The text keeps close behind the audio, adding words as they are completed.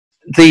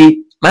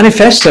the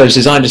manifesto is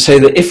designed to say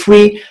that if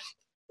we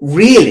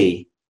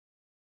really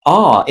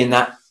are in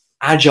that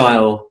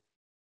agile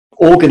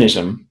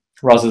organism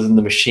rather than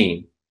the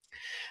machine,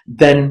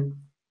 then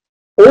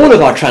all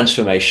of our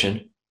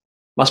transformation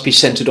must be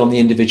centered on the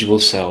individual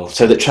cell,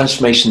 so that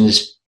transformation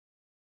is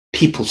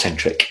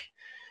people-centric.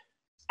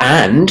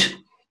 And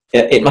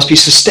it must be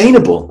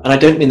sustainable. And I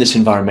don't mean this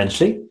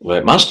environmentally, well,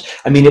 it must.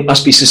 I mean, it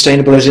must be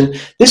sustainable as in,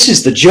 this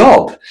is the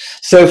job.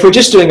 So if we're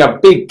just doing a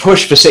big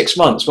push for 6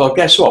 months, well,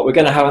 guess what? We're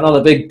going to have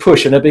another big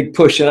push and a big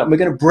push, and we're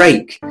going to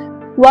break.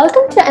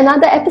 Welcome to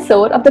another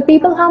episode of the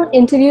peopleHum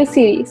interview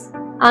series.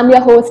 I'm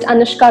your host,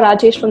 Anushka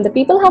Rajesh from the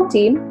peopleHum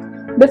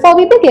team. Before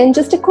we begin,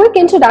 just a quick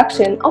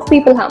introduction of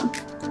peopleHum.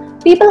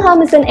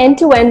 peopleHum is an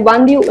end-to-end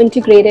one-view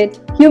integrated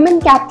human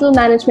capital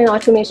management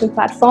automation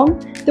platform,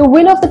 the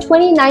winner of the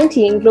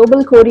 2019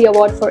 Global Cody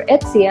Award for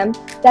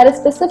HCM that is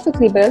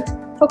specifically built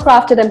for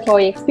crafted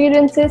employee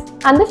experiences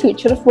and the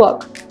future of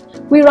work.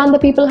 We run the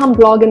peopleHum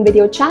blog and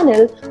video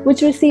channel,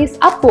 which receives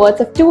upwards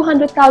of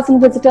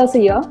 200,000 visitors a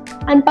year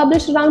and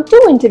publish around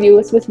 2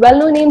 interviews with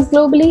well-known names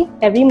globally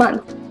every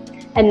month.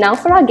 And now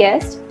for our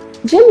guest,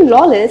 Jim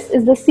Lawless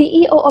is the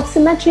CEO of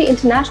Symmetry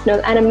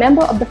International and a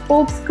member of the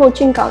Forbes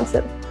Coaching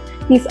Council.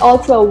 He's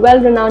also a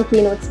well-renowned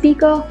keynote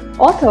speaker,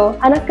 author,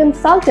 and a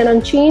consultant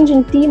on change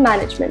in team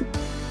management.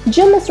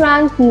 Jim is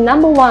ranked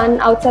 #1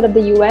 outside of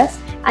the US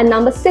and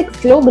 #6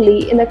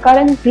 globally in the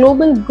current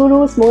Global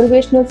Gurus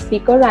Motivational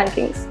Speaker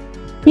rankings.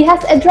 He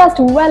has addressed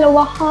well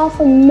over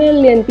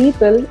 500,000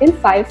 people in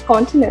 5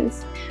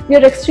 continents. We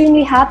are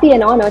extremely happy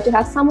and honored to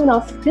have someone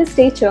of his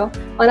stature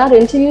on our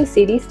interview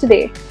series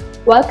today.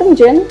 Welcome,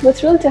 Jim. We're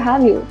thrilled to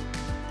have you.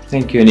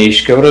 Thank you,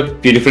 Anushka. What a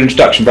beautiful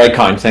introduction. Very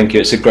kind. Thank you.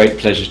 It's a great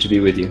pleasure to be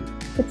with you.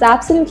 It's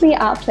absolutely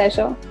our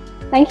pleasure.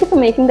 Thank you for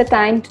making the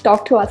time to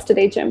talk to us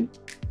today, Jim.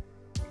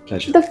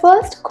 Pleasure. The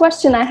first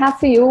question I have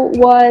for you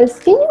was,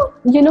 can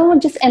you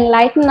just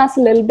enlighten us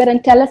a little bit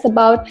and tell us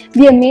about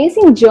the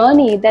amazing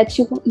journey that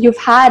you've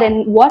had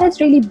and what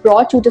has really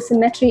brought you to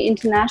Symmetry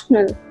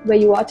International, where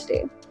you are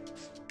today?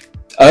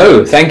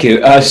 Oh, thank you.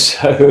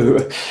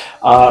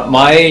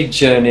 My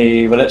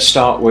journey, well, let's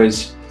start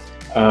with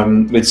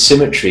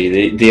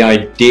Symmetry. The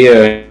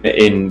idea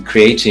in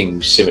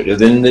creating Symmetry,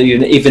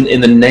 even in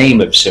the name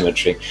of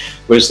Symmetry,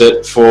 was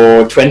that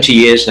for 20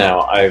 years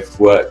now I've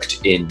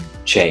worked in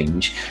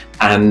change,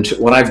 and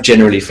what I've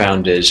generally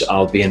found is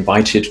I'll be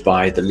invited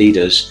by the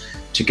leaders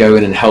to go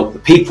in and help the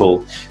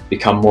people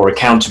become more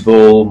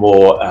accountable,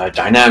 more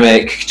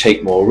dynamic,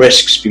 take more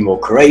risks, be more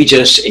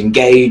courageous,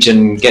 engage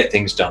and get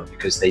things done,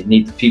 because they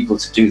need the people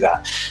to do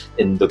that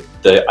in the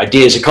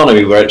ideas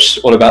economy where it's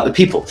all about the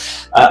people.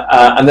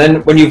 And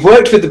then when you've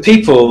worked with the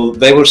people,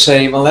 they will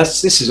say, well,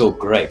 this is all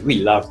great, we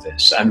love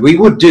this, and we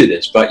would do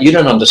this, but you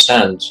don't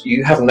understand,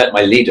 you haven't met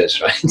my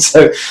leaders, right?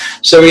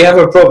 So we have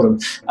a problem.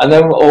 And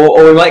then,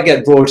 or we might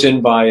get brought in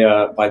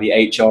by the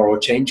HR or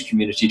change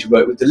community to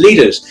work with the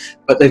leaders,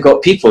 but they've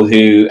got people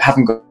who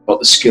haven't got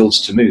the skills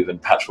to move,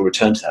 and perhaps we'll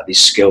return to that, these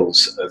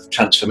skills of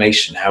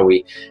transformation, how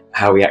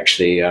we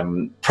actually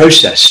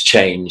process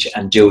change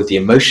and deal with the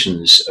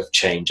emotions of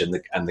change and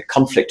the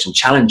conflict and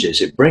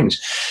challenges it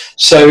brings.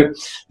 So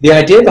the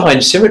idea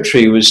behind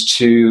Symmetry was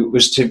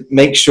to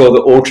make sure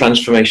that all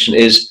transformation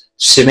is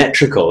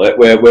symmetrical.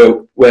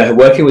 We're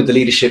working with the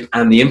leadership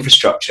and the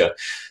infrastructure,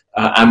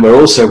 and we're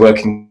also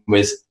working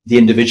with the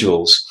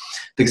individuals,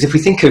 because if we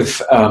think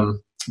of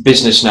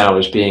business now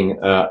as being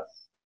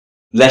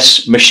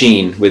less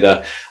machine with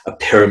a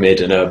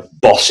pyramid and a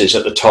bosses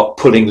at the top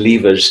pulling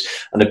levers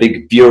and a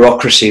big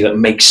bureaucracy that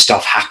makes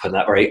stuff happen,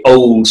 that very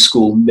old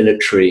school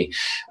military,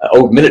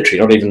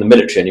 not even the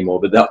military anymore,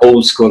 but that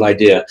old school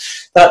idea,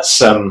 that's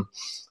so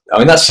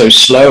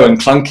slow and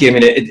clunky. I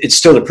mean, it's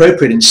still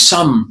appropriate in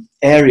some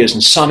areas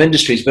and some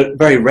industries, but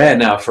very rare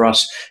now for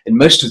us in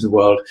most of the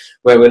world,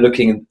 where we're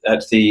looking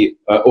at the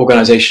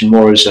organization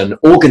more as an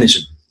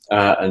organism.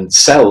 And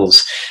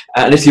cells,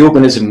 and if the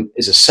organism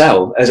is a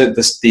cell,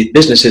 the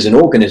business is an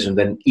organism,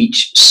 then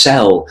each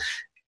cell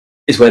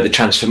is where the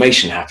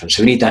transformation happens.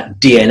 So we need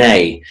that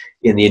DNA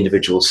in the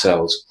individual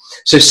cells.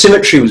 So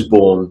Symmetry was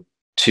born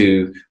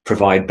to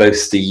provide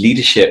both the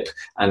leadership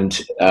and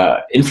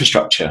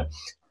infrastructure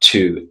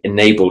to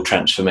enable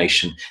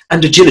transformation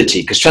and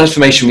agility, because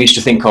transformation we used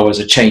to think of as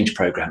a change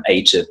program,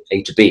 A to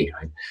B,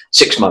 right?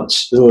 6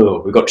 months,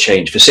 we've got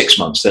change for 6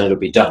 months, then it'll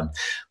be done.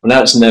 Well,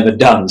 now it's never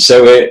done.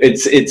 So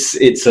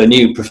it's a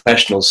new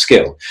professional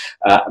skill,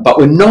 but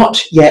we're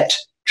not yet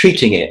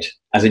treating it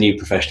as a new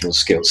professional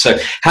skill. So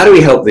how do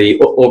we help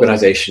the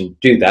organization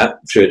do that?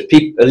 Through its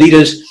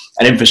leaders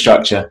and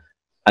infrastructure,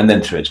 and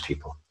then through its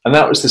people. And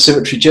that was the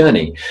Symmetry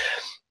journey.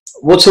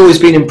 What's always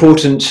been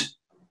important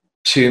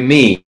to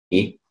me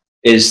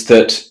is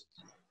that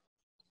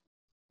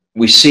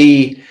we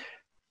see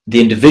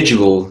the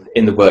individual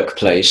in the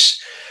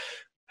workplace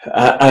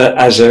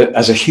as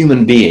a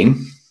human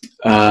being,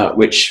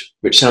 which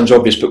sounds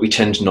obvious, but we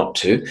tend not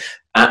to.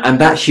 And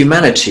that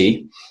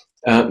humanity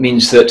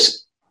means that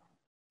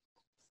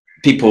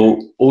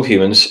people, all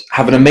humans,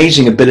 have an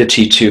amazing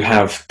ability to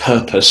have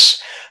purpose,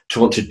 to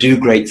want to do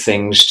great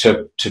things,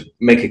 to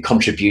make a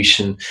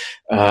contribution.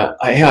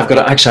 I've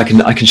got I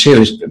can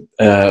share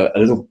a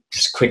little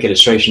just quick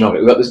illustration of it.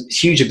 We've got this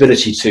huge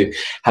ability to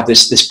have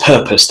this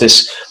purpose,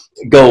 this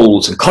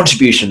goals and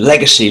contribution,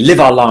 legacy, live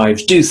our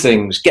lives, do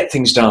things, get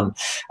things done.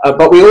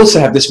 But we also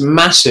have this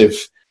massive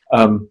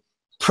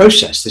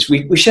process.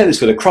 We share this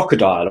with a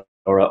crocodile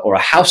or a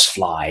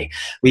housefly.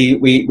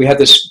 We have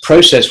this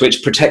process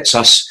which protects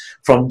us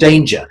from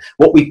danger,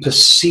 what we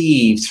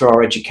perceive through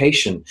our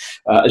education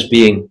as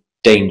being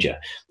danger.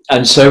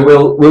 And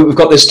so we've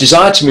got this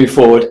desire to move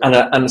forward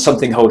and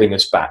something holding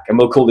us back. And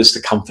we'll call this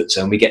the comfort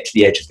zone. We get to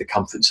the edge of the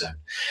comfort zone.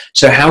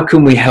 So how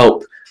can we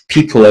help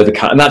people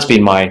overcome? And that's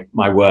been my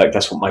work.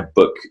 That's what my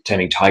book,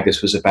 Taming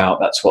Tigers, was about.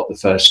 That's what the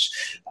first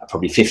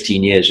probably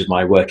 15 years of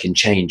my work in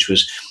change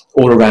was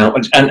all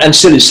around, and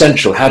still is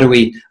central. How do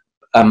we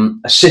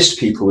assist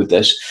people with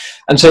this?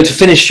 And so to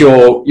finish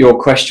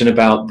your question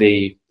about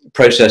the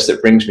process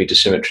that brings me to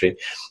Symmetry,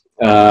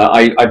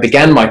 I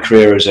began my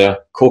career as a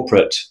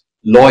corporate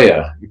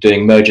lawyer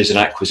doing mergers and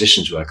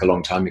acquisitions work a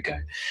long time ago.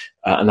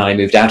 And then I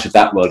moved out of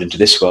that world into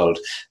this world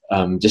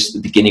just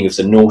at the beginning of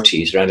the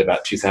noughties, around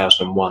about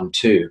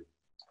 2001-2.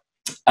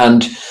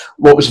 And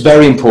what was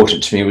very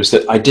important to me was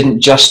that I didn't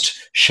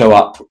just show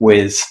up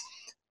with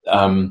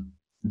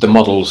the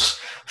models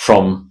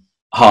from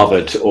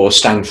Harvard or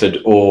Stanford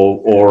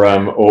or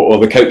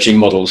the coaching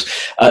models,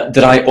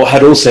 that I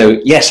had also,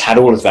 yes, had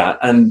all of that,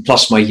 and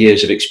plus my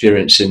years of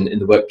experience in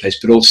the workplace,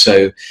 but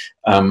also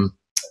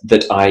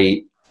that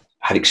I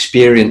had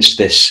experienced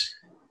this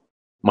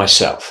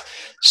myself.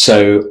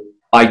 So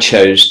I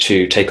chose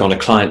to take on a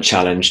client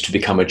challenge to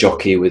become a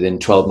jockey within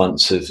 12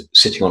 months of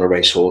sitting on a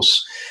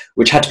racehorse,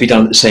 which had to be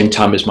done at the same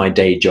time as my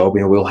day job.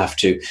 You know, we'll have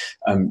to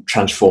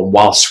transform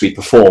whilst we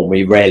perform.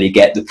 We rarely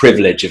get the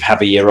privilege of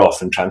have a year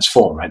off and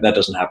transform, right? That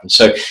doesn't happen.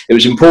 So it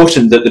was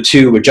important that the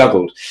two were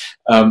juggled.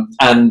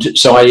 And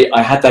so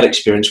I had that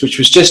experience, which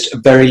was just a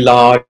very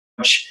large,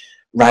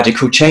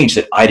 radical change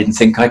that I didn't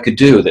think I could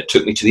do, that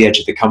took me to the edge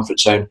of the comfort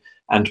zone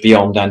and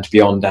beyond and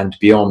beyond and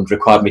beyond,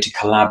 required me to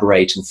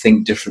collaborate and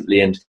think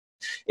differently and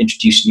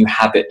introduce new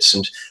habits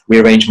and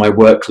rearrange my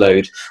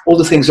workload, all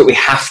the things that we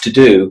have to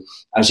do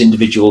as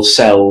individual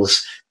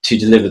cells to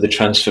deliver the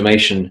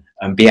transformation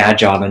and be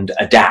agile and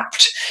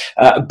adapt.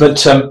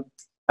 But then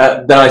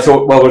I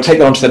thought, well, we'll take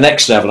that on to the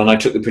next level, and I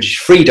took the British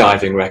free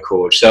diving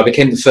record. So I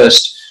became the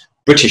first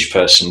British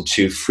person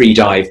to free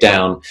dive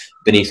down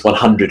beneath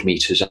 100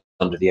 meters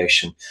under the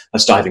ocean.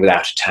 That's diving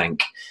without a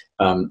tank.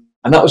 And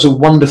that was a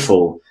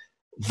wonderful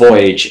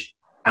voyage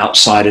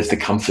outside of the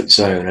comfort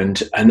zone,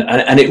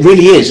 and it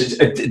really is.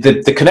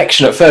 The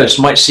connection at first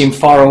might seem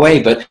far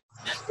away, but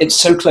it's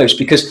so close,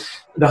 because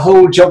the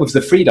whole job of the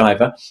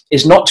freediver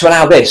is not to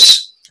allow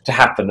this to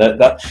happen,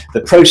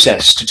 the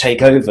process to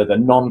take over, the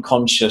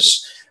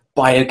non-conscious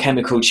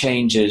biochemical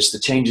changes, the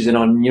changes in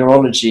our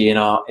neurology, in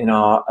our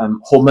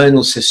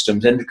hormonal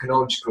systems,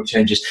 endocrinological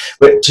changes,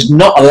 but to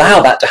not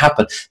allow that to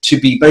happen, to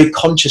be very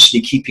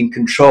consciously keeping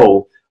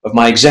control of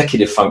my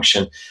executive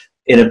function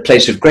in a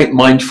place of great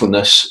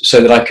mindfulness,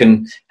 so that I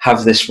can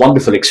have this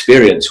wonderful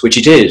experience, which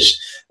it is,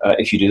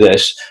 if you do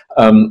this.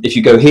 If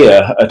you go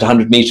here at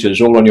 100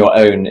 meters all on your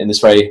own in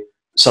this very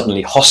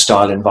suddenly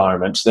hostile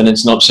environment, then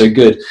it's not so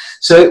good.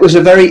 So it was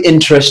a very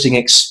interesting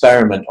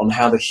experiment on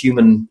how the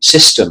human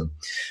system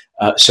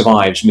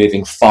survives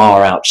moving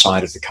far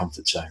outside of the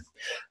comfort zone.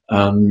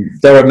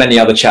 There are many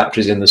other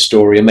chapters in the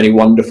story, and many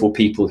wonderful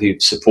people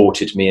who've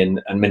supported me, and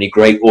many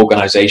great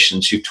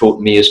organizations who've taught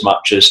me as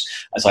much as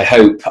I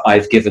hope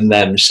I've given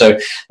them. So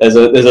there's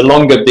a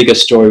longer, bigger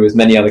story with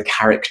many other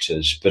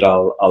characters, but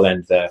I'll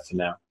end there for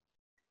now.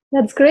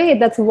 That's great.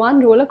 That's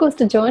one roller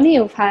coaster journey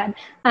you've had.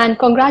 And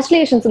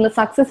congratulations on the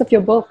success of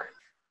your book.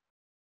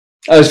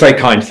 Oh, that's very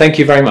kind. Thank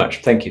you very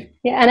much. Thank you.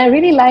 Yeah, and I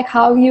really like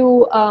how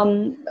you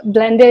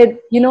blended,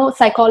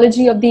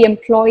 psychology of the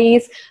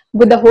employees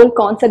with the whole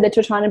concept that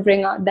you're trying to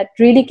bring out. That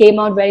really came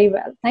out very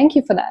well. Thank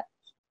you for that.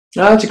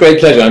 Oh, it's a great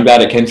pleasure. I'm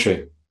glad it came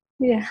through.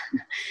 Yeah.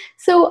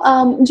 So,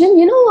 Jim,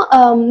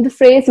 the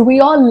phrase,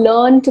 we all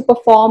learn to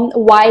perform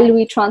while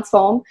we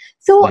transform.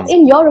 So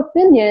in your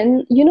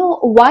opinion,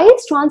 why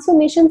is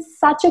transformation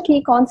such a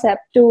key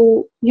concept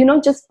to,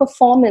 just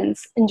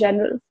performance in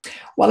general?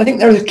 Well, I think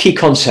they're a key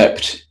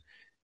concept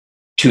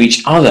to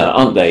each other,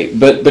 aren't they?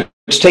 But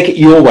to take it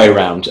your way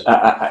around,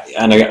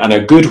 and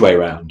a good way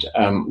around,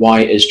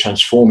 why is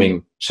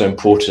transforming so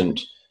important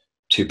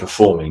to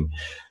performing?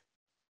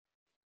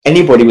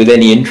 Anybody with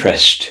any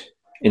interest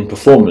in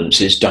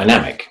performance is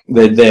dynamic.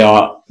 They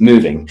are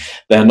moving.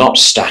 They're not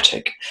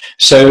static.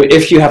 So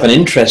if you have an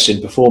interest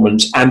in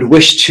performance and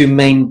wish to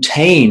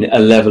maintain a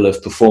level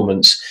of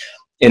performance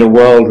in a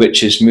world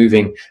which is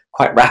moving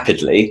quite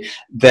rapidly,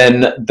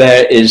 then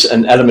there is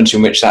an element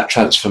in which that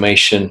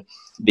transformation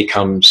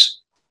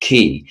becomes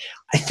key.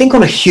 I think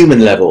on a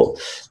human level,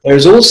 there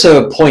is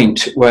also a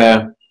point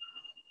where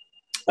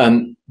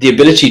the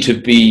ability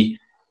to be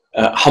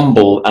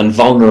humble and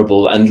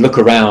vulnerable and look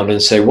around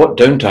and say, what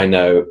don't I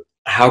know?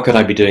 How can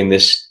I be doing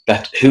this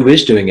who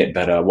is doing it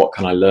better, what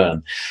can I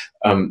learn,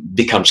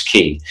 becomes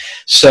key.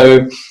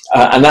 So,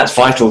 and that's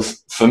vital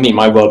for me.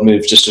 My world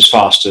moves just as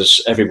fast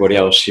as everybody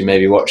else who may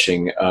be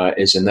watching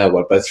is in their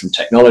world, both from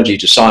technology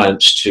to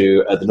science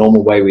to the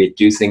normal way we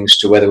do things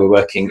to whether we're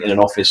working in an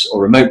office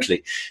or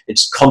remotely.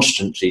 It's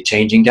constantly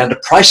changing down to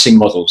pricing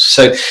models.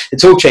 So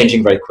it's all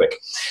changing very quick.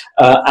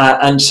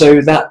 And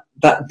so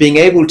that being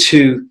able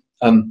to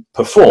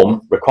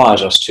perform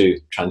requires us to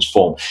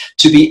transform.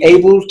 To be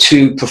able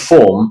to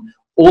perform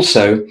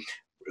also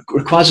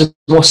requires a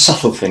more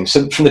subtle thing.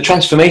 So from the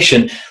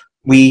transformation,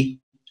 we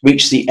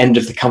reach the end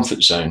of the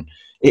comfort zone.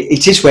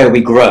 It is where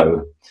we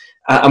grow,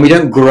 and we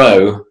don't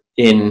grow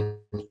in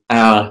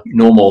our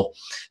normal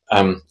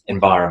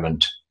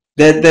environment.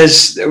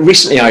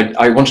 Recently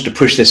I wanted to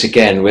push this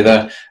again with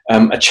a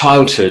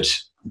childhood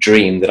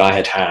dream that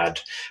I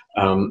had,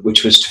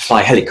 which was to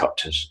fly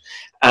helicopters.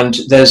 And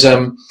there's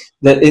in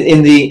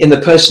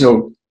the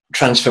personal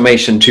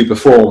transformation to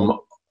perform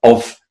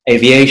of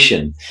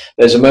aviation,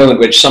 there's a moment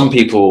which some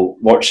people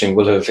watching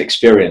will have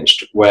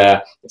experienced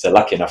where, if they're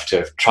lucky enough to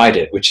have tried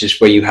it, which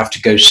is where you have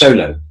to go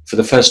solo for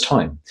the first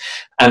time.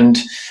 And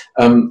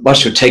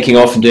whilst you're taking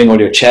off and doing all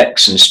your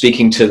checks and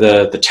speaking to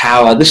the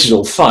tower, this is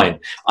all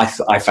fine,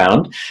 I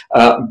found.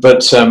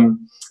 But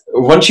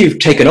once you've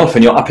taken off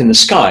and you're up in the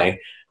sky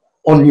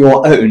on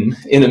your own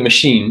in a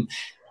machine,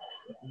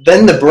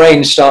 then the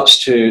brain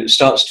starts to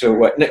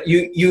work.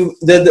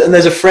 And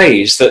there's a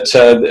phrase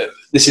that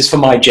this is for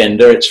my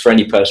gender, it's for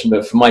any person,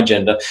 but for my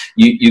gender,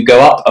 you go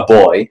up a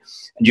boy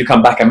and you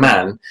come back a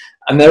man.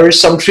 And there is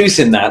some truth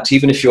in that,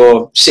 even if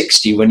you're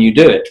 60 when you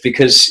do it,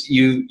 because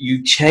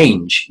you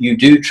change, you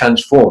do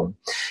transform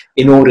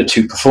in order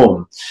to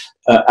perform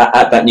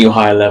at that new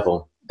higher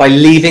level. By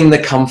leaving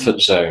the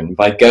comfort zone,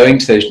 by going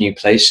to those new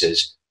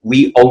places,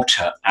 we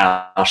alter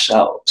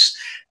ourselves.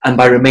 And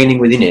by remaining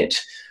within it,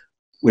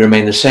 we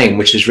remain the same,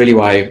 which is really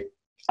why,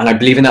 and I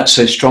believe in that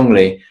so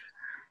strongly,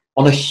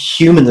 on a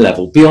human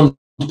level, beyond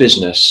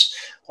business,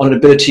 on an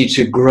ability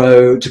to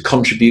grow, to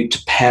contribute,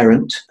 to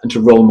parent, and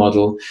to role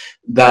model,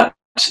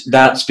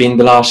 that's been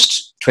the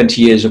last 20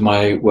 years of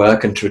my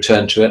work, and to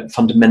return to it,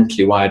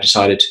 fundamentally why I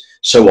decided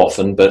so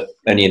often, but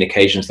only in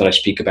occasions that I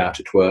speak about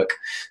at work,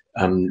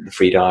 the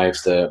free dive,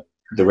 the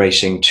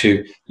racing,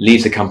 to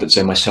leave the comfort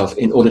zone myself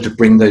in order to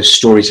bring those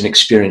stories and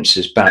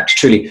experiences back, to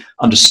truly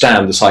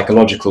understand the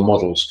psychological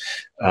models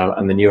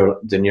and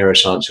the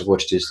neuroscience of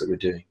what it is that we're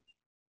doing.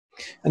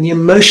 And the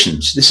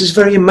emotions, this is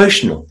very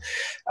emotional.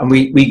 And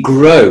we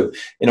grow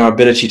in our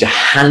ability to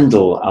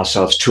handle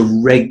ourselves, to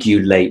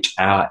regulate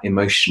our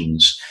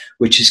emotions,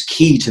 which is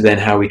key to then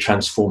how we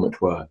transform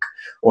at work,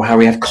 or how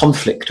we have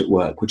conflict at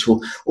work, which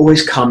will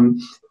always come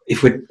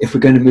if we're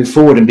going to move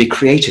forward and be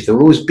creative. There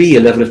will always be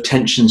a level of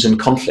tensions and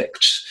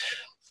conflicts.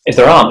 If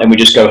there aren't, then we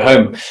just go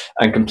home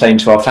and complain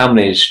to our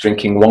families,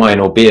 drinking wine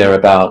or beer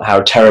about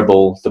how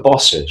terrible the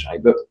boss is,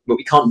 right? But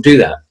we can't do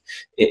that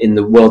in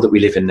the world that we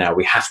live in now.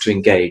 We have to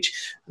engage.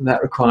 And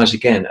that requires,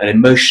 again, an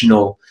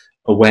emotional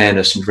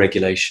awareness and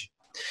regulation.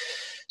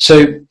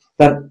 So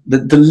that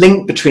the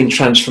link between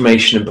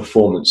transformation and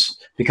performance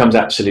becomes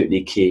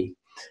absolutely key.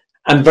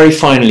 And very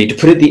finally, to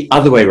put it the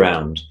other way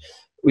around,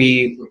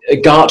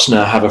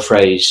 Gartner have a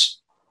phrase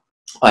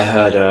I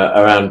heard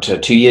around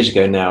 2 years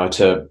ago now at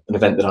an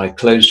event that I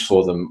closed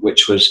for them,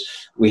 which was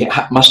we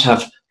must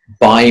have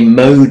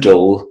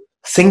bimodal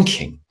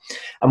thinking.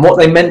 And what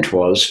they meant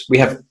was we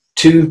have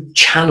two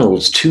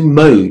channels, two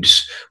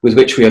modes with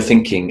which we are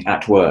thinking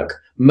at work.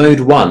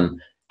 Mode one,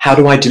 how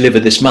do I deliver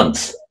this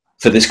month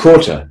for this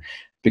quarter?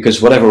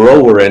 Because whatever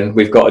role we're in,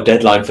 we've got a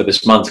deadline for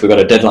this month, we've got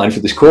a deadline for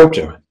this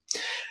quarter.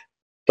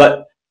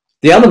 But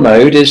the other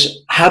mode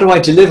is, how do I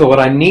deliver what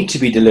I need to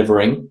be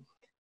delivering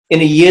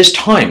in a year's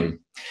time?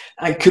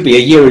 It could be a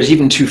year is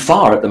even too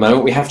far at the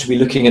moment. We have to be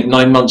looking at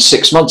 9 months,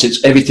 6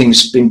 months.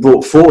 Everything's been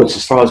brought forward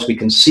as far as we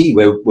can see.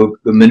 We're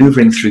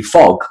maneuvering through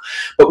fog.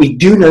 But we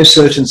do know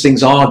certain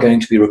things are going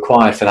to be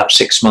required for that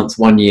 6 month,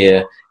 1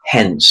 year,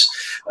 hence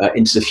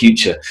into the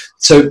future.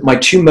 So my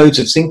two modes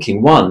of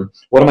thinking: one,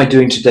 what am I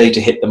doing today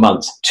to hit the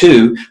month?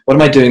 Two, what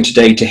am I doing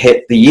today to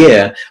hit the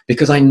year?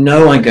 Because I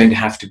know I'm going to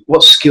have to,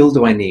 what skill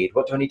do I need?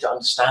 What do I need to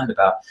understand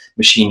about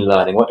machine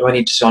learning? What do I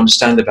need to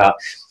understand about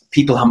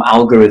peopleHum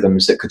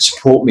algorithms that could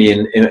support me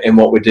in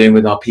what we're doing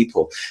with our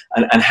people?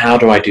 And how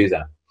do I do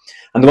that?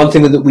 And the one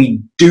thing that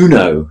we do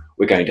know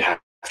we're going to have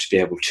to be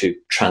able to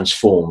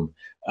transform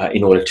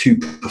in order to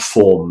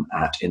perform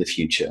in the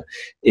future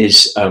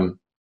is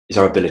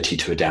our ability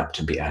to adapt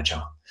and be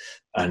agile.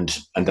 And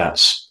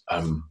that's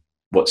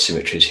what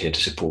Symmetry is here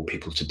to support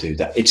people to do.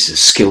 That it's a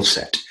skill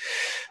set,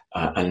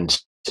 and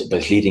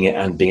both leading it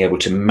and being able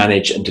to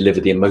manage and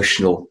deliver the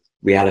emotional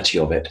reality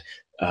of it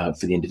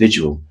for the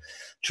individual.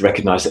 To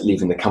recognize that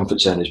leaving the comfort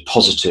zone is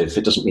positive.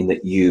 It doesn't mean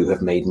that you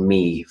have made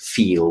me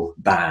feel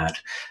bad.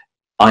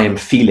 I am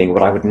feeling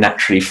what I would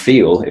naturally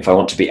feel if I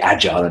want to be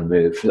agile and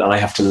move. And I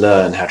have to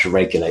learn how to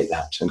regulate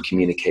that and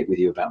communicate with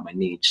you about my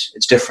needs.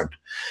 It's different,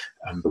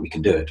 but we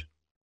can do it.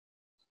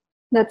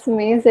 That's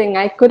amazing.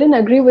 I couldn't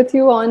agree with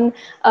you on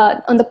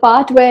the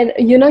part where,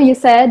 you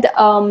said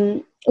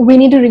we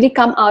need to really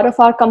come out of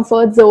our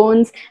comfort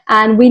zones,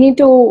 and we need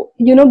to,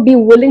 be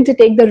willing to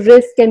take the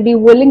risk and be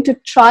willing to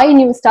try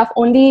new stuff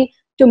only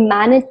to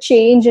manage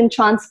change and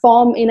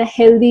transform in a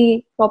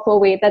healthy, proper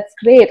way. That's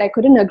great. I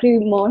couldn't agree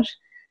more.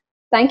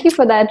 Thank you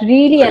for that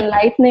really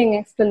enlightening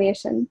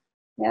explanation.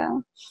 Yeah.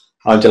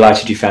 I'm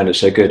delighted you found it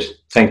so good.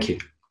 Thank you.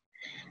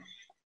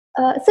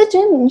 So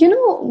Jim,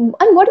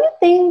 and what do you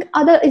think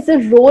is the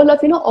role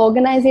of,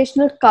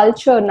 organizational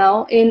culture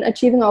now in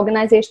achieving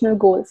organizational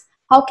goals?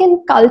 How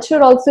can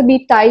culture also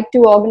be tied to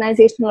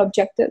organizational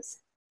objectives?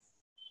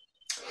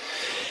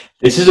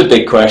 This is a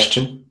big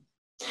question.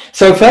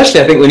 So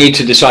firstly, I think we need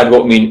to decide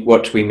what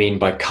we mean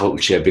by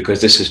culture, because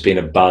this has been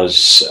a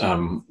buzz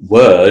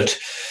word,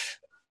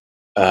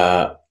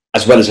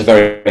 as well as a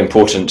very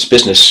important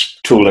business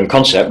tool and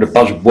concept, a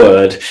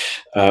buzzword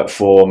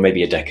for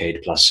maybe a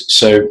decade plus.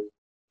 So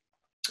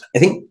I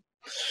think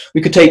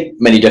we could take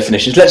many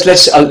definitions.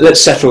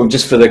 Let's settle,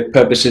 just for the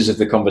purposes of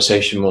the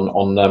conversation,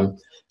 on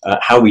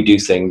how we do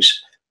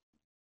things,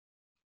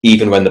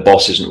 even when the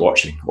boss isn't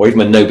watching, or even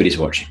when nobody's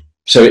watching.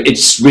 So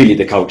it's really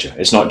the culture.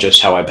 It's not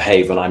just how I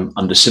behave when I'm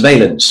under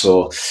surveillance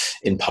or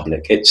in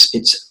public.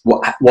 It's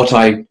what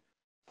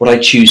I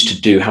choose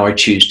to do, how I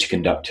choose to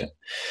conduct it.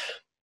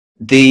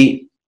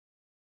 The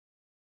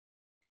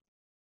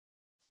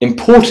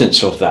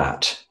importance of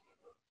that,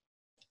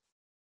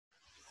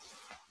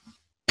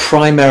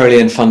 primarily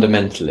and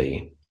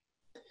fundamentally,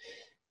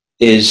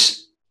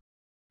 is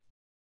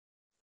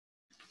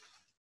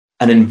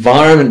an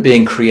environment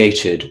being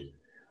created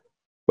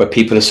where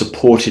people are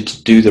supported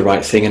to do the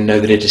right thing and know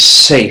that it is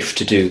safe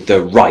to do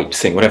the right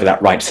thing, whatever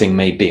that right thing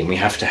may be. And we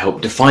have to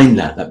help define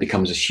that. That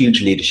becomes a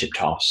huge leadership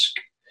task.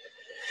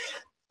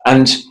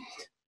 And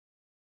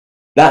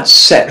that's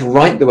set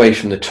right the way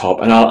from the top.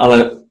 And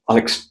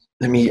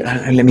let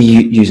me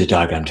use a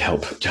diagram to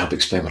help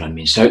explain what I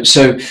mean. So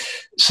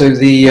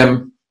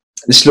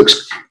this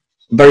looks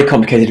very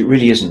complicated. It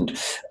really isn't.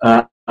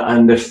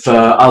 And if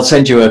I'll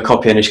send you a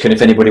copy, Anushka, and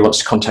if anybody wants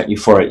to contact you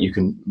for it, you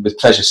can with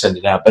pleasure send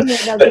it out. But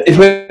if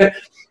we're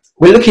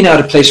looking at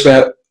a place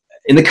where,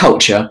 in the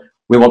culture,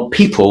 we want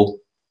people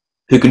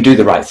who can do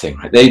the right thing.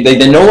 Right?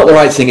 They know what the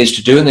right thing is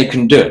to do, and they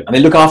can do it. And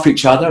they look after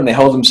each other, and they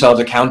hold themselves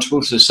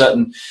accountable to a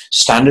certain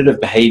standard of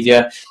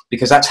behavior,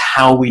 because that's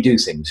how we do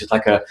things. It's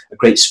like a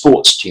great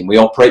sports team. We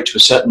operate to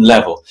a certain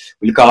level.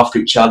 We look after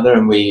each other,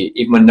 and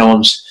even when no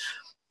one's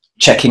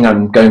checking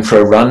I'm going for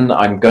a run,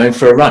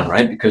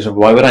 right? Because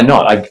why would I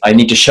not? I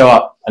need to show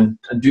up and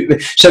do.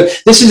 So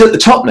this is at the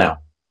top now,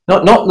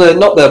 not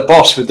the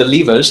boss with the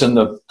levers and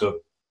the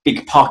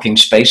big parking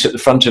space at the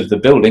front of the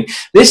building.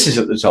 This is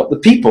at the top, the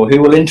people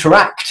who will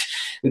interact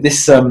with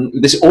this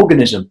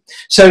organism.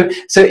 So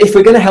if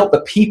we're going to help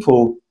the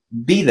people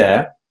be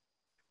there,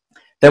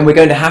 then we're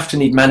going to have to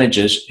need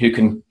managers who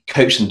can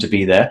coach them to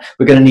be there.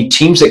 We're going to need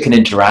teams that can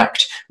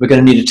interact. We're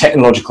going to need a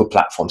technological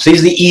platform. So these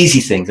are the easy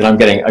things that I'm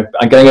going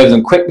over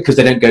them quick because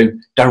they don't go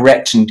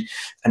direct and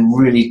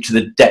really to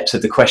the depth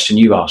of the question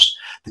you asked.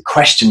 The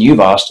question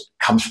you've asked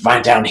comes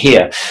right down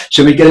here.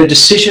 So we get a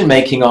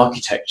decision-making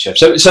architecture.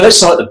 So let's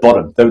start at the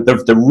bottom,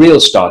 the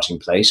real starting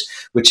place,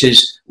 which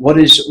is what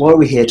are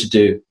we here to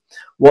do?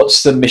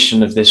 What's the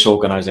mission of this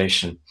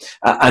organization?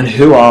 And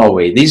who are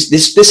we? This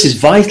is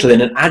vital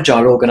in an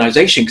agile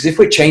organization, because if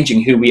we're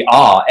changing who we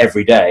are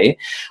every day,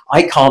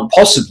 I can't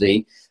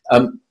possibly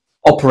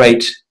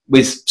operate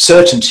with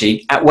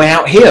certainty way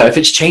out here if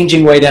it's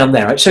changing way down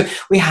there. Right? So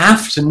we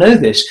have to know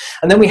this.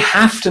 And then we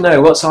have to know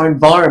what's our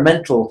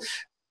environmental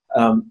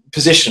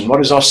position,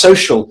 what is our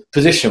social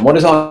position, what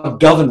is our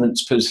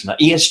governance position, our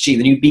ESG,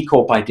 the new B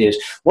Corp ideas,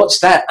 what's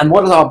that, and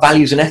what are our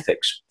values and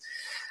ethics?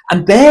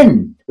 And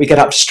then we get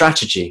up to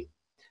strategy,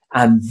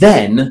 and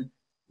then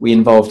we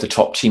involve the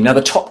top team. Now,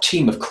 the top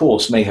team, of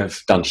course, may have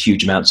done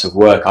huge amounts of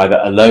work, either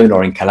alone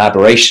or in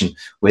collaboration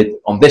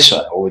on this,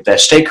 or with their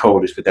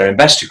stakeholders, with their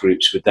investor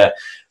groups, with their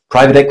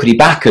private equity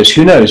backers,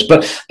 who knows?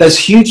 But there's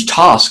huge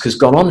task has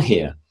gone on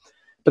here.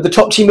 But the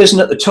top team isn't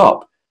at the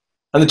top,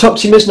 and the top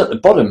team isn't at the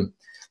bottom.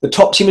 The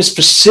top team is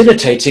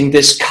facilitating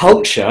this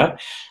culture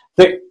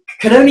that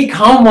can only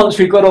come once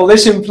we've got all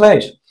this in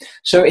place.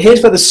 So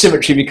here's where the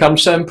symmetry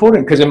becomes so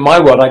important, because in my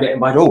world I get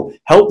invited,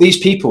 help these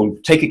people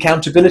take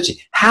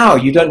accountability. How?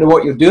 You don't know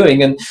what you're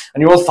doing, and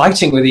you're all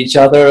fighting with each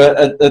other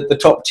at the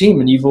top team,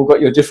 and you've all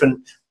got your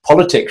different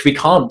politics. We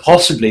can't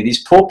possibly,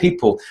 these poor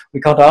people, we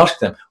can't ask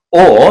them.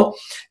 Or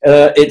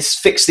it's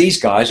fix these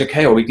guys,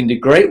 okay, or we can do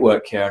great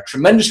work here,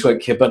 tremendous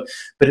work here, but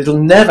it'll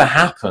never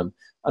happen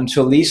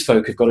until these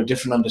folk have got a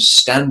different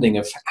understanding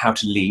of how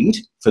to lead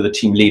for the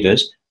team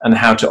leaders and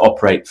how to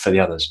operate for the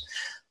others.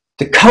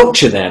 The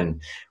culture then,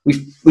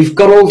 we've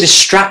got all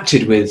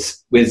distracted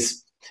with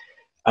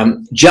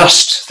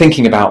just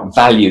thinking about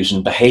values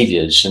and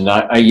behaviors. And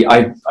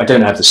I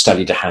don't have the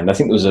study to hand. I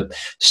think there was a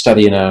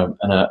study in an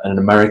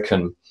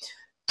American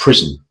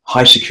prison,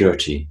 high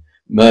security,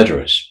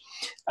 murderers.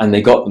 And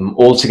they got them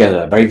all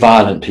together, very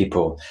violent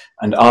people,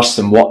 and asked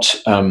them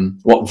what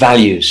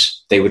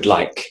values they would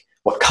like,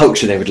 what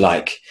culture they would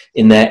like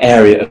in their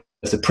area of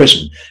the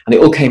prison, and they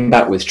all came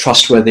back with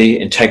trustworthy,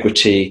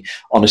 integrity,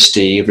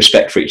 honesty,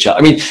 respect for each other.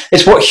 I mean,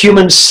 it's what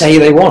humans say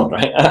they want,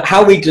 right?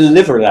 How we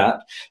deliver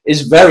that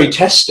is very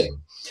testing.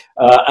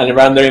 And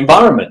around their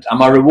environment,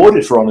 am I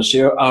rewarded for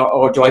honesty,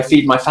 or do I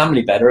feed my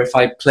family better if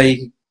I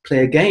play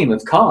a game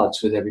of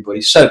cards with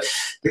everybody? So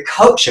the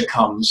culture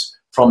comes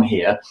from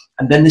here,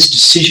 and then this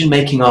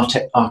decision-making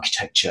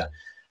architecture.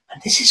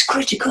 And this is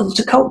critical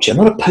to culture,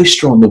 not a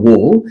poster on the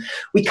wall.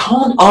 We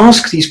can't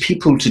ask these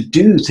people to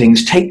do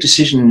things, take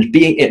decisions,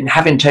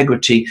 have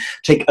integrity,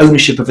 take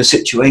ownership of a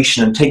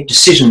situation, and take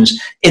decisions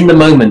in the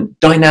moment,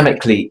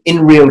 dynamically,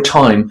 in real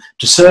time,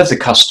 to serve the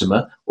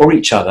customer or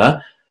each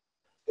other,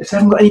 if they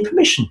haven't got any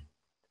permission.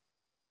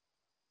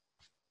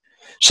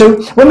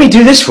 So when we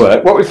do this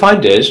work, what we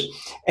find is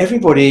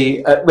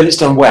everybody, when it's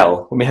done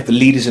well, when we have the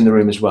leaders in the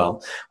room as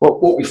well,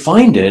 what we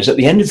find is at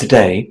the end of the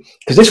day,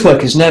 because this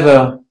work is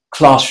never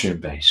classroom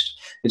based,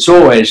 it's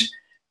always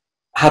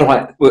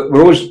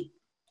we're always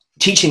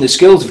teaching the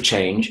skills of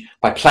change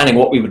by planning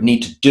what we would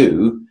need to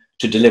do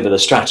to deliver the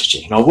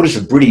strategy. Now, what is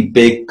a really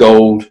big,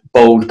 bold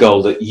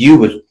goal that you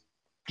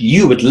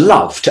would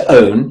love to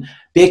own,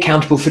 be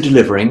accountable for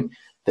delivering,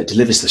 that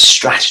delivers the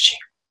strategy?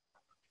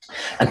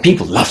 And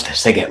people love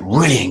this. They get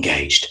really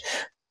engaged.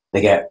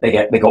 They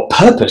got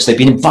purpose. They've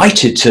been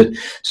invited to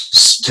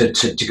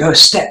go a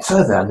step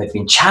further, and they've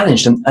been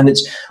challenged, and it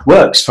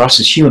works for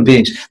us as human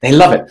beings. They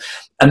love it.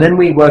 And then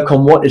we work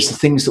on what is the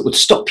things that would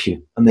stop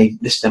you, and they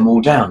list them all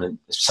down. And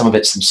some of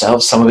it's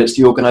themselves, some of it's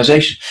the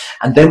organization.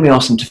 And then we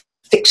ask them to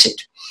fix it.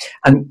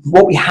 And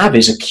what we have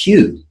is a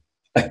queue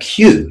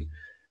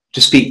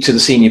to speak to the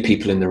senior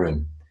people in the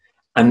room.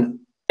 And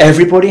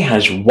everybody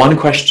has one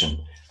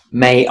question: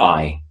 may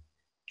I?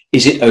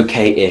 Is it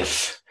okay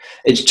if?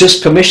 It's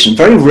just permission.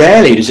 Very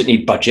rarely does it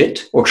need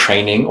budget or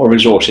training or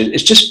resources.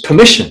 It's just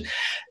permission.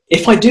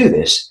 If I do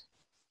this,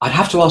 I'd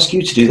have to ask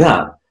you to do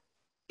that.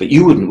 But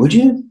you wouldn't, would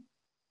you?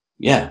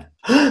 Yeah.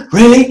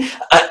 Really?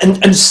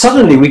 And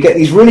suddenly we get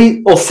these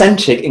really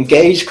authentic,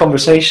 engaged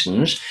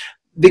conversations,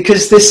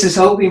 because this has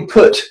all been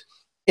put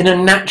in a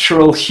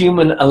natural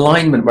human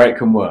alignment where it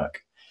can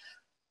work.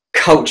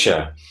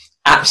 Culture.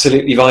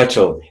 Absolutely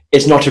vital.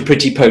 It's not a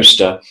pretty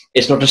poster.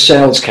 It's not a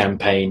sales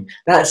campaign.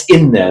 That's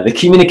in there. The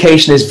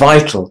communication is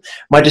vital.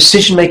 My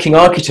decision-making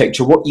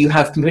architecture, what you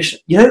have permission.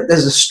 You know,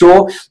 there's a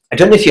store, I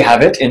don't know if you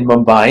have it in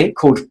Mumbai,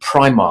 called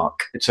Primark.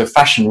 It's a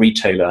fashion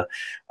retailer.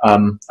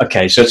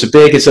 Okay, so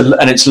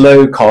and it's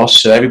low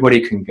cost, so everybody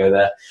can go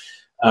there.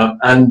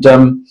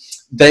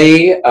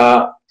 They,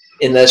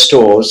 in their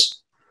stores,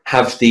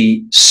 have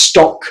the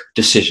stock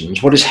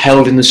decisions, what is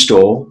held in the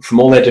store from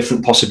all their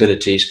different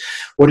possibilities.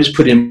 What is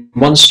put in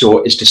one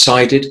store is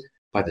decided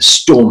by the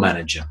store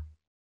manager.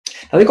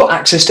 Now, they've got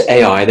access to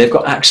AI, they've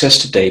got access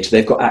to data,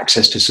 they've got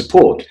access to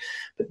support,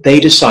 but they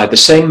decide. The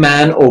same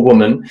man or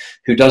woman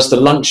who does the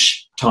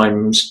lunch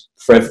times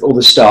for all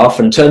the staff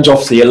and turns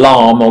off the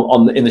alarm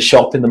in the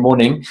shop in the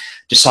morning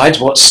decides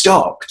what's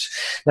stocked.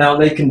 Now,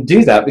 they can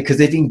do that because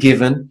they've been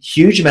given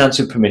huge amounts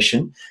of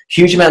permission,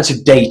 huge amounts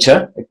of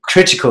data,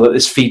 critical that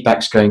this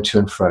feedback's going to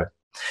and fro.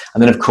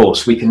 And then, of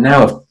course, we can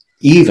now,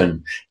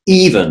 even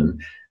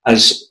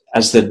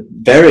as the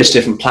various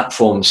different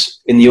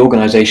platforms in the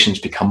organizations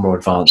become more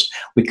advanced,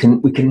 we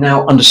can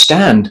now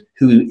understand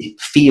who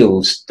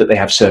feels that they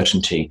have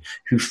certainty,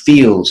 who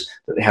feels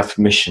that they have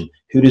permission,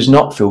 who does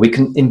not feel. We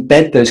can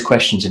embed those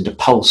questions into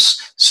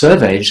pulse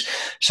surveys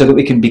so that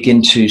we can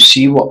begin to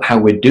see how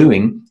we're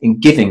doing in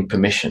giving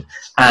permission.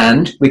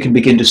 And we can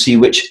begin to see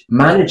which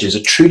managers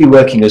are truly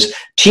working as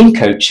team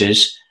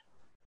coaches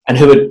and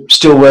who are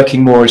still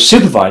working more as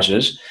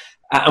supervisors,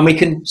 and we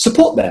can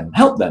support them,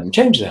 help them,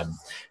 change them,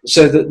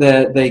 so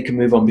that they can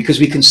move on, because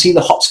we can see the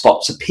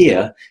hotspots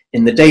appear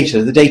in the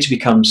data. The data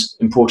becomes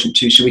important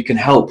too, so we can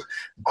help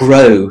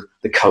grow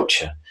the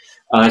culture.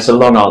 It's a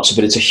long answer,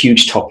 but it's a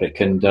huge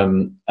topic, and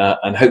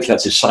hopefully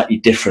that's a slightly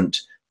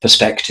different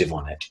perspective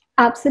on it.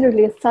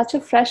 Absolutely, it's such a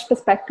fresh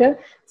perspective.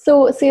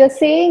 So you're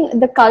saying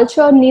the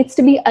culture needs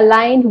to be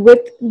aligned with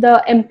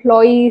the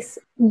employees'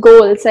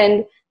 goals,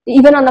 and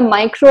even on a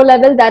micro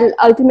level, that will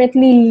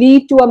ultimately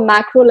lead to a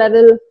macro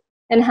level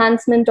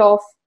enhancement of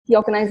the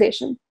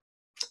organization.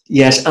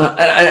 Yes,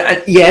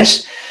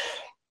 yes.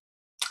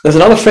 There's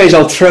another phrase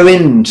I'll throw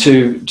in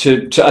to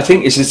I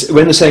think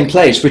we're in the same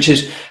place, which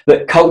is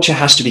that culture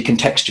has to be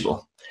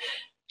contextual.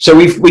 So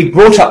we've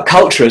brought up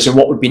culture as in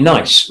what would be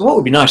nice. What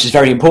would be nice is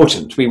very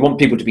important. We want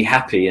people to be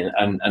happy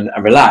and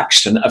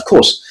relaxed, and of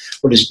course,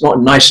 what is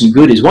not nice and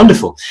good is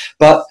wonderful.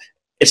 But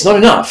it's not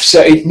enough.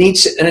 So it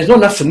needs, and it's not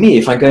enough for me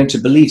if I'm going to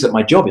believe that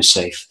my job is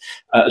safe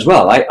as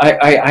well.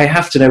 I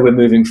have to know we're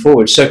moving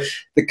forward. So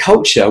the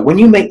culture, when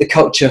you make the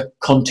culture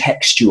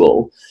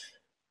contextual,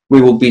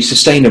 we will be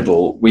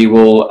sustainable. We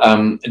will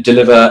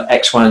deliver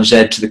X, Y, and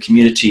Z to the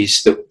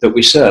communities that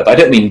we serve. I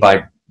don't mean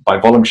by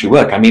voluntary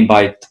work. I mean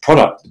by the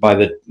product, by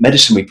the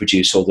medicine we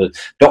produce, or the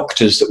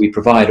doctors that we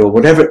provide, or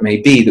whatever it may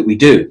be that we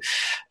do.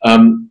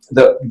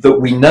 That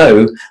we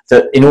know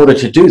that in order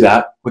to do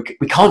that,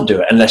 we can't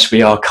do it unless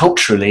we are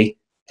culturally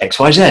X,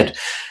 Y, Z.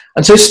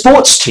 And so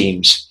sports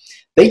teams,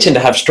 they tend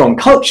to have strong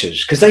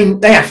cultures because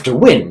they have to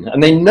win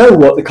and they know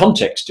what the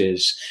context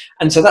is.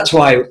 And so that's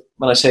why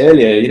when I say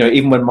earlier, you know,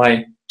 even when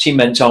my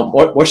teammates aren't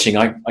watching,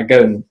 I go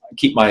and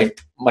keep my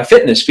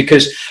fitness,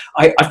 because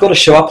I've got to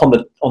show up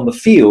on the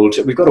field.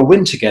 We've got to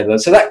win together.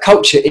 So that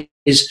culture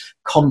is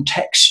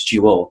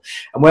contextual.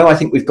 And where I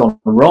think we've gone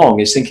wrong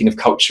is thinking of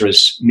culture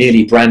as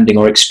merely branding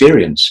or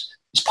experience.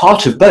 It's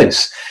part of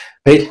both,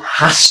 but it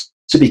has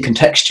to be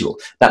contextual.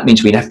 That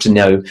means we have to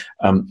know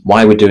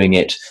why we're doing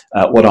it,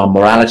 what our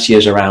morality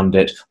is around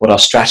it, what our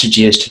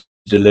strategy is to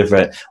deliver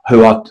it,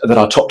 that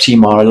our top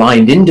team are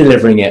aligned in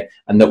delivering it,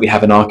 and that we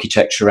have an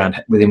architecture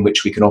within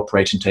which we can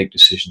operate and take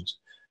decisions.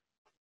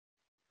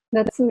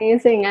 That's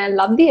amazing. I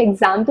love the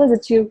examples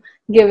that you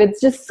give.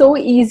 It's just so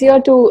easier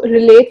to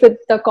relate with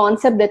the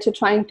concept that you're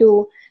trying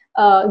to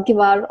give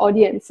our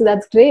audience. So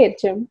that's great,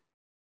 Jim.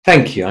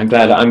 Thank you. I'm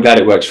glad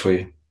it works for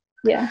you.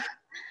 Yeah.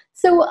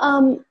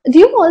 So do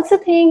you also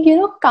think, you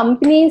know,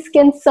 companies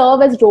can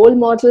serve as role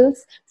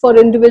models for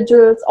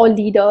individuals or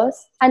leaders?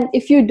 And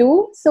if you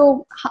do,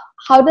 so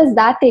how does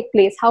that take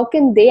place? How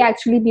can they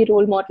actually be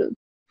role models?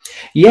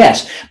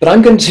 Yes, but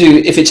I'm going to,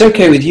 if it's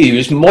okay with you,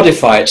 just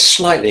modify it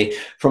slightly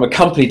from a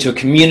company to a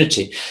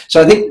community.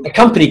 So I think a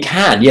company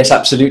can, yes,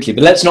 absolutely,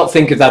 but let's not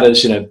think of that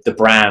as, you know, the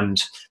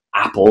brand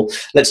Apple.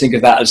 Let's think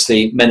of that as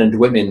the men and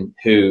women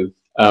who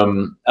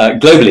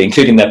globally,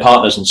 including their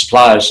partners and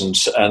suppliers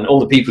and all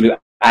the people who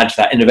add to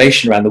that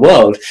innovation around the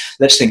world.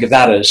 Let's think of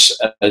that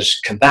as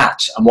can that,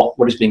 and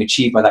what is being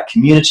achieved by that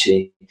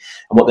community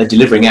and what they're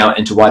delivering out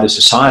into wider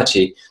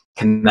society.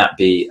 Can that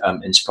be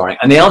inspiring?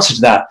 And the answer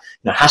to that,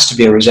 you know, has to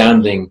be a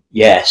resounding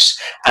yes.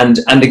 And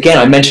again,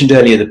 I mentioned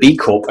earlier the B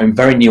Corp, a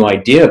very new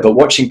idea, but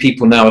watching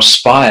people now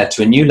aspire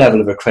to a new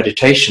level of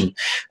accreditation,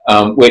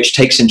 which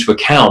takes into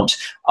account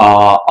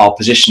our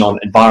position on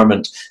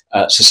environment,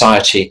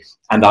 society,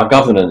 and our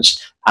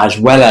governance, as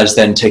well as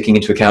then taking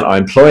into account our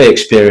employee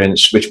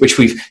experience, which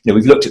we've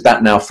looked at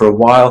that now for a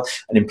while,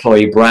 an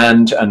employee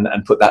brand,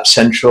 and put that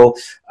central.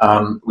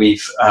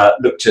 We've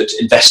looked at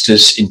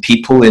investors in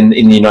people in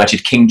the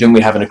United Kingdom.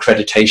 We have an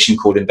accreditation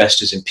called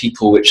Investors in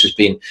People, which has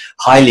been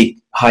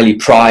highly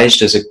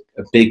prized as a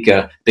big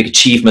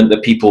achievement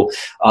that people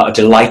are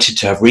delighted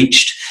to have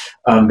reached,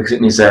 because it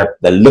means they're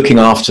looking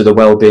after the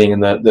well-being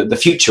and the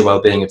future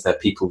well-being of their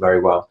people very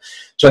well.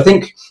 So I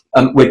think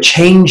we're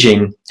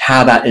changing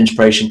how that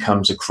inspiration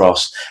comes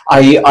across.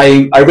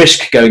 I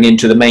risk going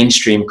into the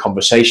mainstream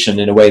conversation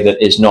in a way that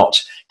is not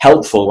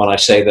helpful when I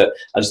say that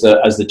as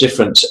the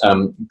different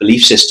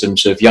belief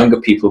systems of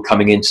younger people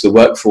coming into the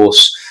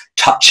workforce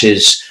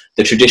touches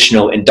the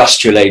traditional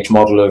industrial age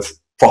model of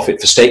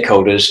profit for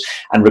stakeholders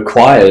and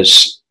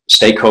requires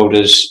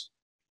stakeholders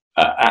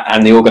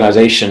and the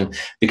organization,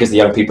 because the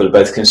young people are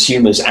both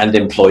consumers and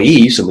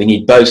employees, and we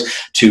need both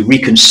to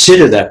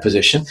reconsider their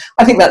position.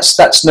 I think that's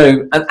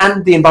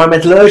and the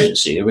environmental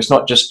urgency. It was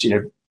not just,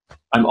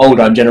 I'm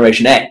older, I'm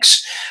Generation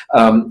X,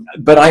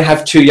 but I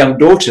have two young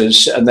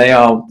daughters, and they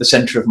are the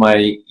center of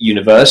my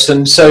universe,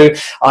 and so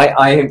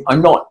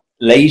I'm not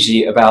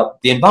lazy about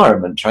the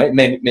environment, right?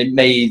 May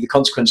the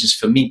consequences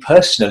for me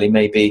personally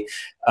may be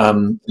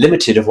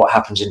limited of what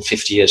happens in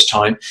 50 years'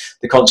 time.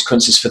 The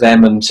consequences for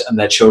them and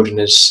their children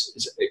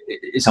is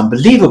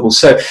unbelievable.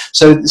 So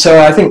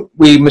I think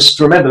we must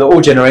remember that all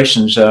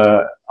generations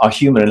are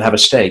human and have a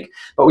stake,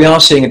 but we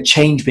are seeing a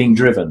change being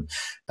driven.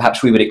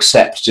 Perhaps we would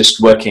accept just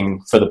working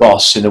for the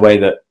boss in a way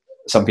that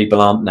some people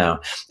aren't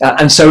now.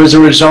 And so as a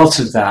result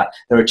of that,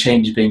 there are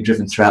changes being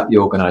driven throughout the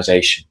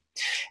organization.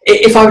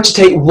 If I were to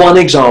take one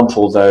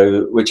example,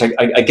 though, which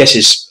I guess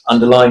is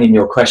underlining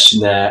your question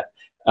there,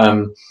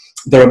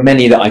 there are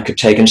many that I could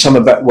take, and some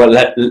are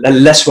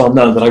less well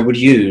known that I would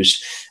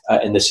use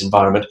in this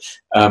environment.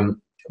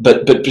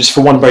 But just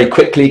for one very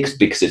quickly,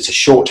 because it's a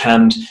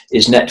shorthand,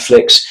 is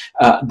Netflix.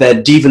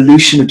 Their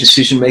devolution of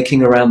decision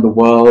making around the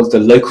world, the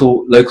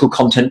local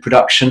content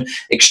production,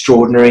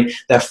 extraordinary.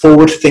 Their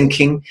forward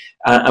thinking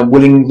and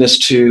willingness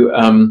to,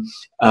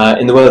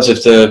 in the words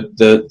of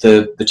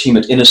the team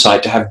at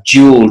Innersight, to have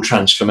dual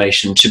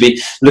transformation, to be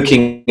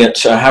looking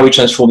at how we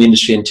transform the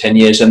industry in 10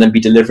 years and then be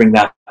delivering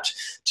that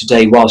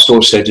today, whilst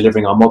also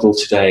delivering our model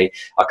today,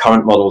 our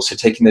current model. So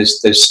taking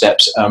those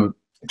steps,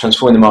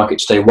 transforming the market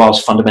today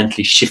whilst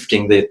fundamentally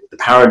shifting the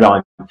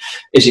paradigm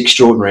is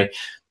extraordinary.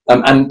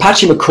 And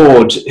Patty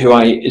McCord, who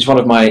is one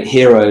of my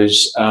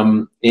heroes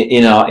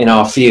in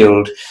our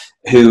field,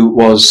 who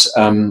was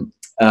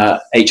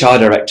HR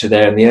director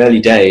there in the early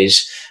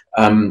days.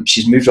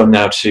 She's moved on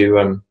now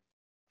to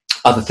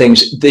other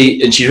things.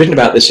 And she's written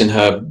about this in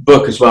her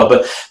book as well.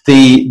 But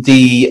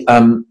the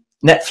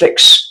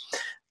Netflix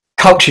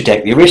culture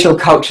deck, the original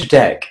culture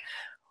deck,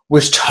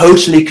 was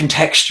totally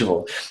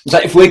contextual. It's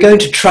like, if we're going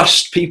to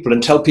trust people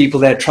and tell people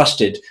they're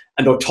trusted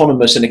and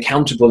autonomous and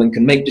accountable and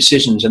can make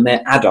decisions and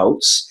they're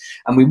adults,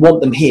 and we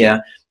want them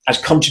here as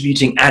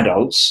contributing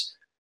adults,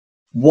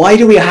 why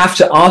do we have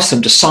to ask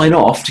them to sign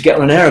off to get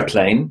on an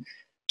aeroplane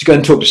to go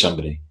and talk to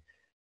somebody?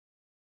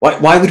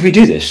 Why would we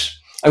do this?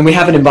 And we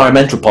have an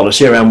environmental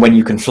policy around when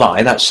you can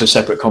fly. That's a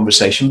separate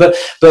conversation.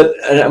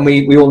 And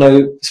we all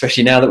know,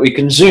 especially now, that we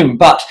can Zoom.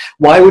 But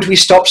why would we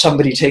stop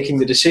somebody taking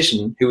the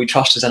decision, who we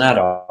trust as an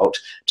adult,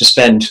 to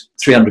spend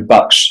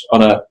 $300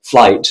 on a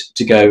flight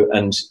to go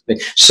and...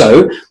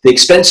 So the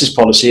expenses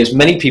policy, as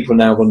many people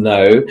now will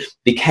know,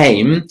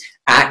 became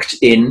act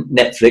in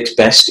Netflix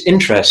best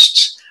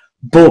interests.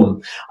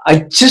 Boom. I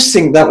just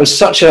think that was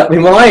such a... I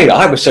mean,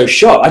 I was so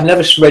shocked. I'd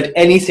never read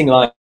anything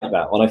like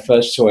that when I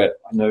first saw it,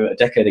 I know, a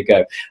decade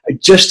ago.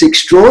 Just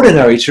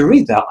extraordinary to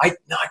read that.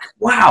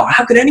 Wow,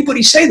 how could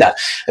anybody say that?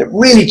 It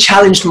really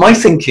challenged my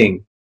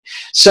thinking.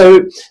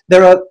 So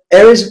there are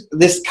areas of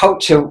this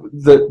culture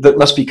that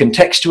must be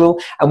contextual,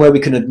 and where we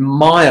can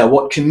admire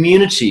what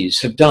communities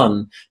have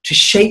done to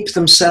shape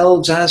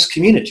themselves as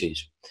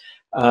communities.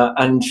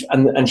 And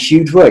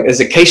huge work. There's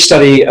a case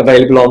study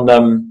available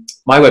on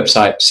my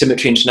website,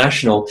 Symmetry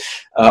International,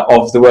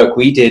 of the work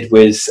we did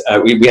with,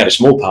 we had a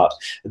small part,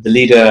 the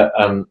leader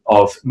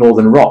of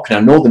Northern Rock.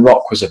 Now, Northern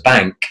Rock was a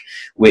bank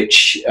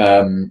which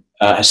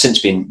has since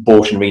been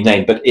bought and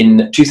renamed, but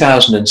in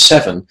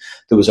 2007,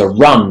 there was a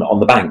run on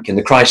the bank in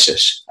the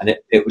crisis, and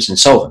it was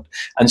insolvent.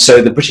 And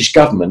so the British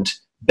government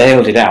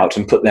bailed it out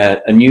and put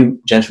a new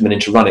gentleman in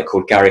to run it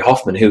called Gary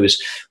Hoffman, who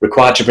was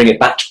required to bring it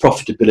back to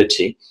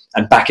profitability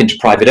and back into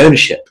private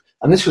ownership.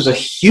 And this was a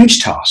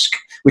huge task,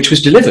 which was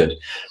delivered.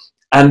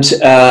 And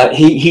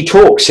he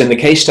talks in the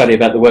case study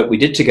about the work we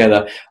did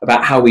together,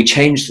 about how we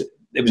changed.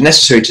 It was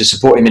necessary to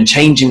support him in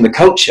changing the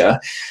culture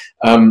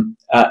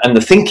and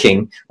the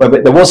thinking, where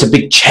there was a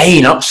big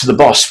chain up to the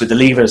boss with the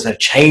levers, the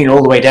chain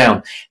all the way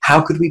down.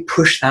 How could we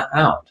push that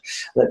out?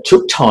 That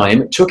took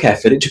time, it took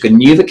effort, it took a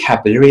new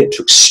vocabulary, it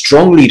took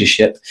strong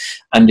leadership,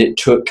 and it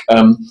took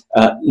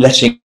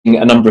letting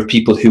a number of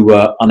people who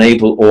were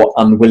unable or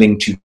unwilling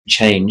to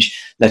change,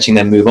 letting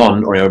them move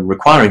on, or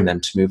requiring them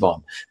to move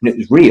on. And it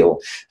was real,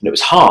 and it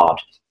was hard,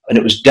 and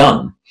it was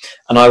done.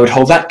 And I would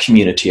hold that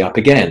community up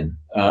again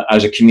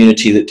as a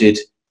community that did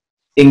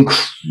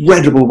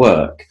incredible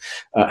work,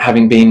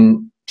 having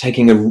been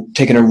taking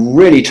a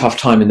really tough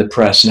time in the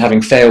press and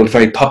having failed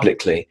very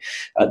publicly,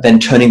 then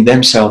turning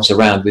themselves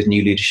around with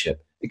new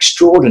leadership.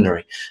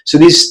 Extraordinary. So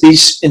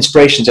these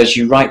inspirations, as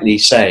you rightly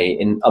say,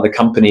 in other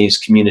companies,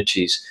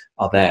 communities,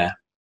 are there.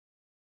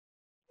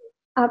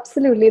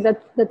 Absolutely,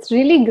 that's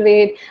really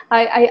great.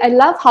 I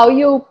love how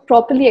you're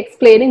properly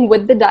explaining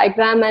with the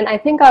diagram, and I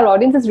think our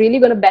audience is really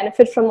going to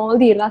benefit from all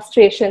the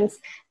illustrations,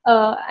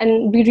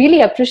 and we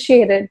really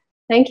appreciate it.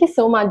 Thank you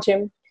so much,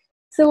 Jim.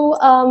 So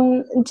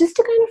just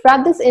to kind of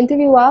wrap this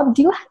interview up,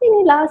 do you have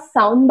any last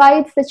sound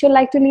bites that you'd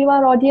like to leave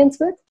our audience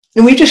with?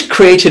 And we just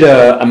created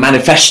a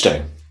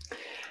manifesto,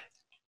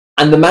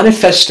 and the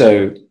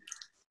manifesto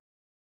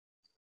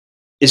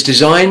is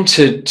designed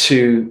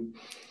to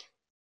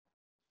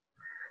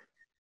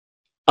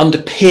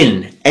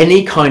underpin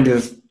any kind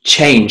of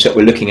change that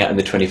we're looking at in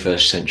the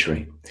 21st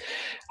century.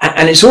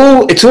 And it's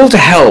all to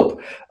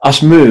help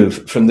us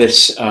move from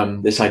this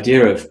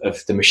idea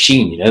of the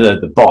machine,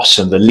 the boss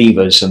and the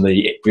levers and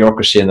the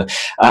bureaucracy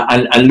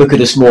and look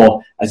at us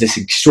more as this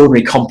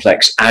extraordinary,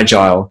 complex,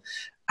 agile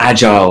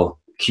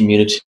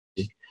community.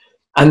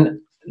 And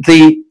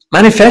the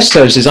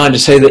manifesto is designed to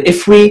say that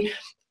if we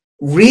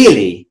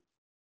really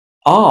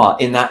are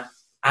in that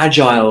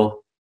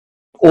agile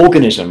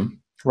organism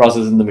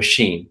rather than the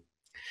machine,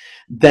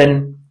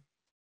 then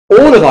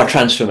all of our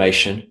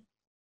transformation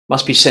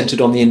must be centered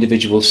on the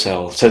individual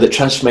cell, so that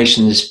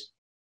transformation is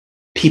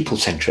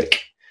people-centric.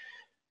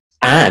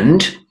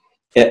 And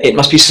it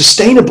must be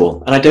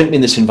sustainable. And I don't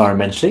mean this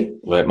environmentally,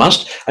 well, it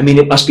must. I mean,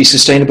 it must be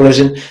sustainable as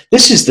in,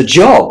 this is the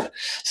job.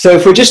 So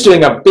if we're just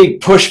doing a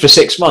big push for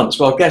 6 months,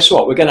 well, guess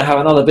what? We're going to have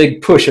another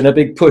big push and a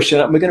big push,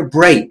 and we're going to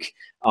break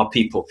our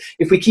people.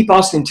 If we keep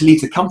asking them to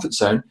leave the comfort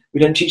zone, we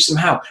don't teach them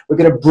how. We're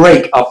going to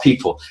break our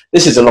people.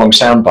 This is a long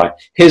soundbite.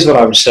 Here's what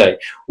I would say.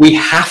 We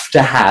have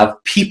to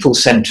have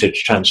people-centered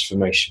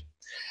transformation.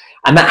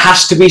 And that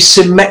has to be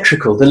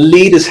symmetrical. The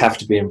leaders have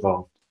to be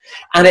involved.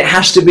 And it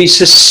has to be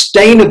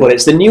sustainable.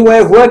 It's the new way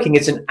of working.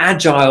 It's an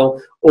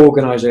agile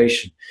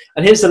organization.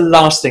 And here's the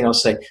last thing I'll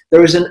say.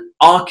 There is an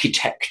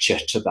architecture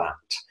to that.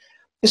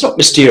 It's not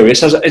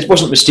mysterious. It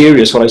wasn't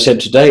mysterious what I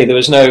said today. There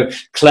was no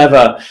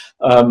clever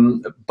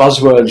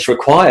buzzwords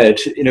required.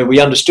 We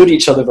understood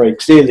each other very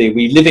clearly.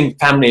 We live in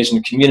families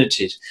and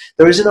communities.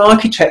 There is an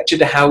architecture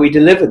to how we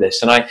deliver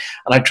this, and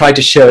I tried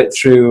to show it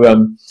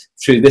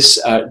through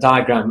this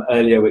diagram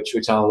earlier, which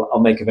I'll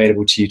make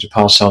available to you to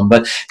pass on.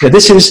 But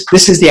this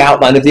is the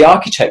outline of the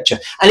architecture,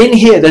 and in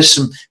here there's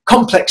some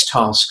complex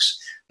tasks,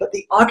 but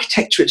the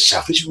architecture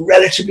itself is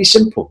relatively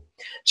simple.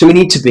 So we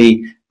need to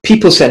be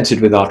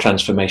people-centered with our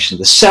transformation.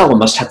 The cell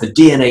must have the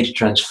DNA to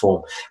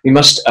transform. We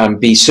must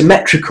be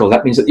symmetrical.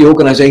 That means that the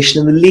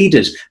organization and the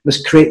leaders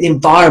must create the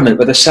environment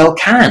where the cell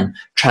can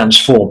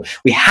transform.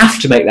 We have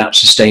to make that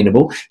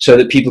sustainable so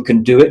that people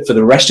can do it for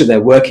the rest of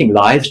their working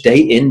lives, day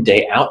in,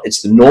 day out.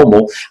 It's the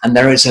normal, and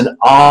there is an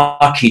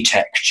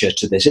architecture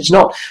to this. It's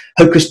not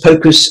hocus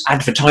pocus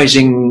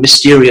advertising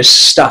mysterious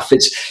stuff.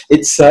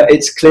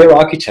 It's clear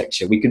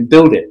architecture. We can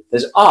build it.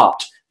 There's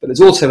art. but there's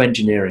also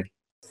engineering.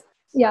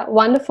 Yeah,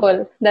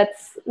 wonderful.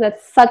 That's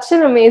such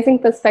an amazing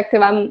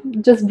perspective.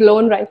 I'm just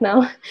blown right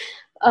now.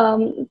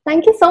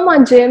 Thank you so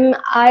much, Jim.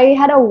 I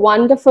had a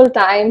wonderful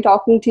time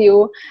talking to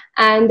you,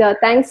 and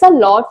thanks a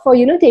lot for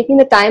taking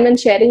the time and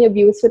sharing your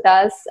views with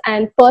us.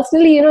 And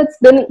personally, it's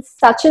been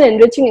such an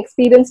enriching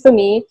experience for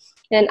me.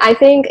 And I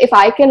think if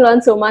I can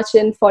learn so much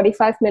in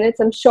 45 minutes,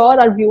 I'm sure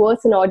our viewers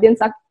and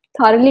audience are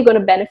thoroughly going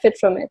to benefit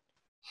from it.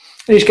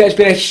 Anushka, it's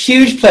been a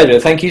huge pleasure.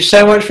 Thank you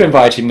so much for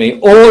inviting me.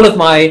 All of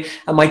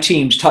my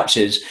team's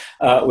touches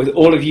with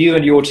all of you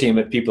and your team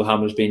at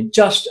peopleHum has been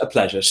just a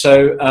pleasure.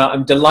 So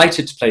I'm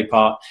delighted to play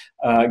part.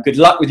 Good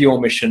luck with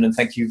your mission, and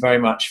thank you very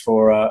much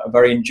for a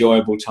very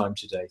enjoyable time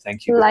today.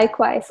 Thank you.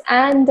 Likewise.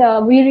 And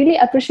we really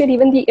appreciate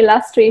even the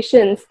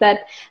illustrations that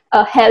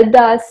helped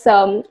us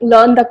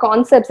learn the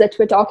concepts that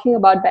we're talking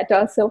about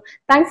better. So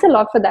thanks a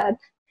lot for that.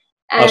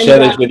 And I'll share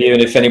those with you,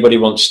 and if anybody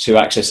wants to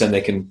access them,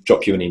 they can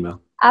drop you an email.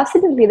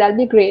 Absolutely, that'll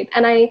be great.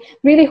 And I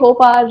really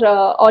hope our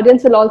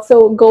audience will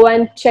also go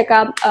and check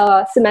out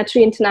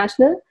Symmetry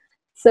International.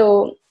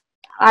 So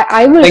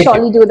I will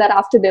surely do that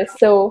after this.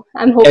 So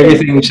I'm hoping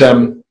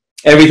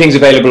everything's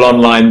available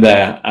online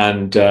there,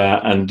 and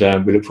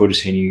we look forward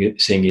to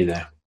seeing you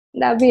there.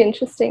 That'd be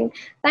interesting.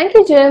 Thank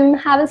you, Jim.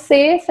 Have a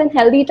safe and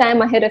healthy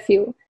time ahead of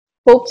you.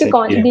 Hope to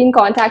be in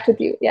contact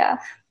with you. Yeah.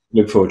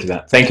 Look forward to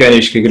that. Thank you,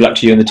 Anushka. Good luck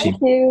to you and the team.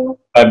 Thank you.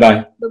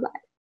 Bye-bye. Bye-bye.